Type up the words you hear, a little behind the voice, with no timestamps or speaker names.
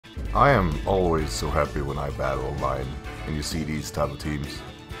I am always so happy when I battle online and you see these type of teams.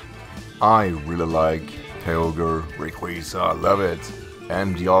 I really like Kyogre, Rayquaza, love it.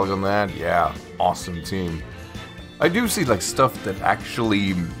 And Dialga on that, yeah, awesome team. I do see like stuff that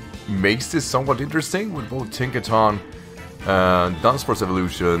actually makes this somewhat interesting with both Tinkaton, Dunsparce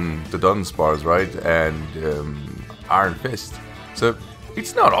evolution, the Dunsparce, right, and Iron Fist. So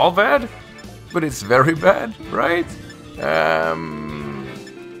it's not all bad, but it's very bad, right?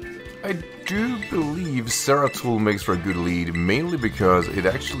 I do believe Zeratul makes for a good lead, mainly because it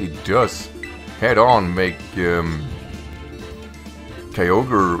actually does head-on make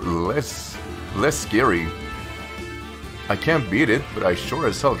Kyogre less scary. I can't beat it, but I sure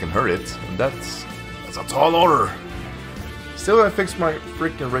as hell can hurt it, and that's a tall order. Still, I fixed my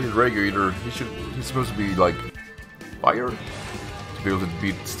freaking Regulator. He's supposed to be like fire to be able to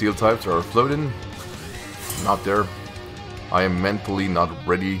beat steel types or floating. Not there. I am mentally not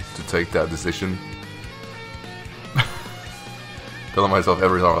ready to take that decision. Telling myself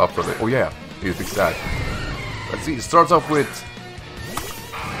every time after it. Oh yeah, need to fix that. Let's see. It starts off with.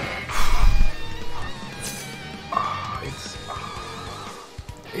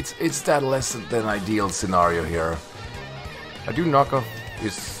 It's that less than ideal scenario here. I do knock off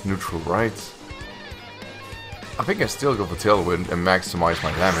his neutral, right? I think I still go for Tailwind and maximize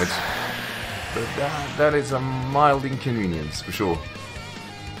my damage. But that is a mild inconvenience, for sure.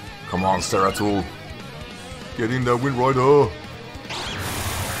 Come on, Zeratul. Get in that Wind Rider.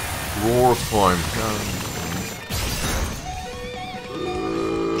 Roar time.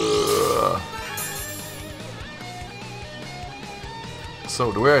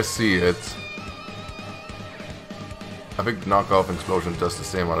 So, the way I see it, I think knockoff and explosion does the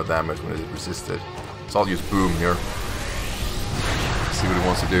same amount of damage when it is resisted. So I'll use boom here. See what he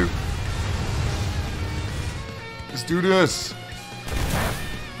wants to do. Let's do this.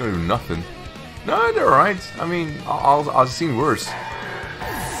 Gonna do nothing. No, they're alright. I mean, I've seen worse.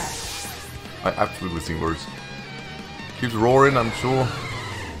 I absolutely seen worse. Keeps roaring, I'm sure.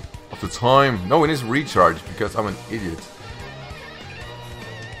 Of the time. No, it is recharge because I'm an idiot.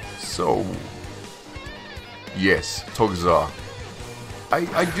 So, yes, Togeza.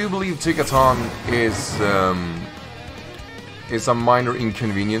 I do believe Tinkaton is a minor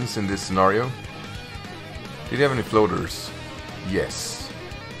inconvenience in this scenario. Did he have any floaters? Yes.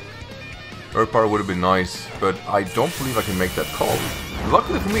 Earth Power would have been nice, but I don't believe I can make that call.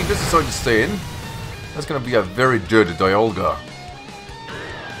 Luckily for me, this decided to stay in. That's gonna be a very dead Dialga.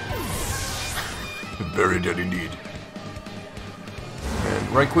 Very dead indeed. And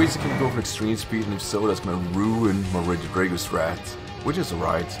Rayquaza can go for extreme speed, and if so, that's gonna ruin my Regidrago strat, which is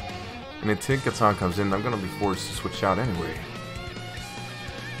alright. And if Tinkaton comes in, I'm gonna be forced to switch out anyway.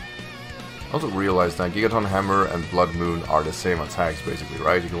 I also realized that Gigaton Hammer and Blood Moon are the same attacks basically,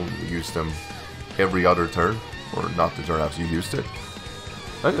 right? You can only use them every other turn, or not the turn after you used it.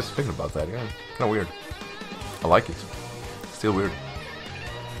 I was just thinking about that, yeah. Kinda weird. I like it. Still weird.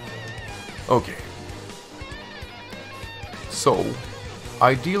 Okay. So,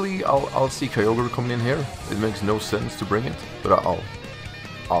 ideally I'll see Kyogre coming in here. It makes no sense to bring it, but I'll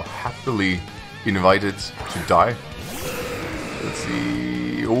happily invite it to die. Let's see.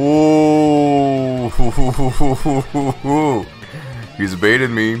 Oh, he's baited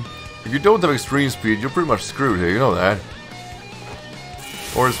me. If you don't have extreme speed, you're pretty much screwed here. You know that.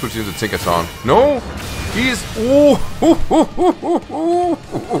 Or switch into Tinkaton. No, he's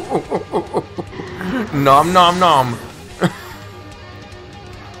nom nom nom.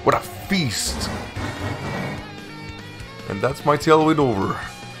 What a feast! And that's my Tailwind over.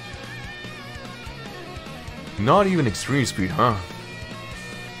 Not even extreme speed, huh?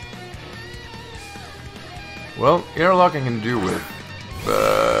 Well, airlock I can do with,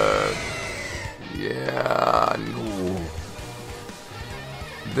 but yeah, no.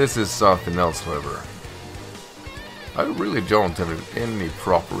 This is something else, however. I really don't have any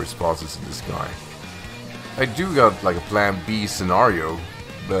proper responses to this guy. I do got like a plan B scenario,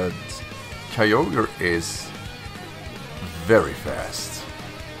 but Kyogre is very fast.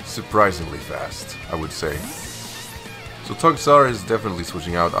 Surprisingly fast, I would say. So Togeza is definitely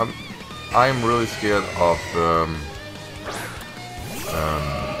switching out. I'm really scared of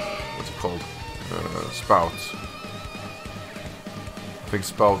what's it called? Spout. I think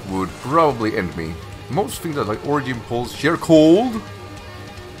Spout would probably end me. Most things that like Origin Pulse, Sheer Cold.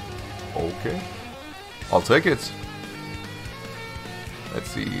 Okay, I'll take it. Let's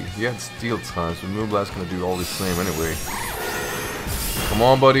see. He had Steel type, so Moonblast's gonna do all the same anyway. Come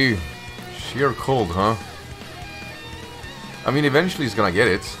on, buddy. Sheer Cold, huh? I mean, eventually he's gonna get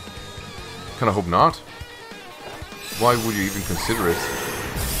it. Kinda hope not. Why would you even consider it?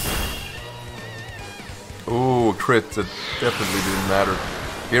 crit that definitely didn't matter.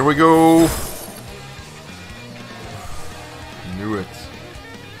 Here we go! Knew it.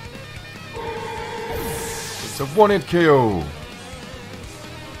 It's a one-hit KO!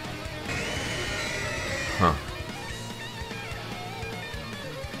 Huh.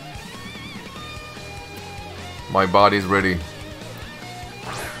 My body's ready.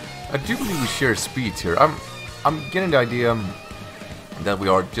 I do believe we share speeds here. I'm getting the idea that we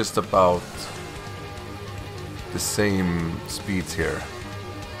are just about the same speeds here.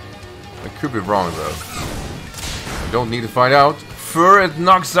 I could be wrong though. You don't need to find out. FURRET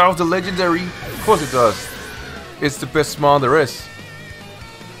knocks out the legendary. Of course it does. It's the best mon there is.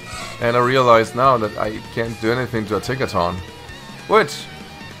 And I realize now that I can't do anything to a Tigaton. Which,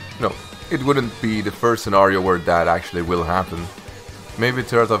 no, it wouldn't be the first scenario where that actually will happen. Maybe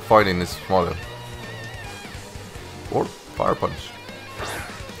Terra fighting is smaller. Or Fire Punch.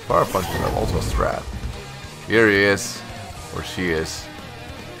 Fire Punch is also a strat. Here he is. Or she is.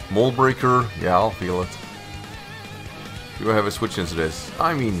 Mold Breaker, yeah, I'll feel it. Do I have a switch into this?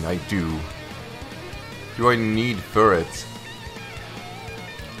 I mean, I do. Do I need FURRET?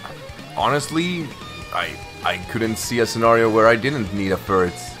 Honestly, I couldn't see a scenario where I didn't need a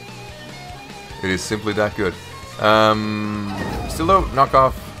FURRET. It is simply that good. Still though,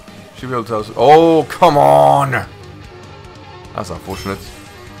 knockoff. Should be able to tell us. Oh, come on! That's unfortunate.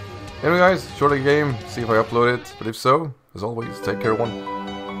 Anyway guys, short of the game, see if I upload it. But if so, as always, take care, one.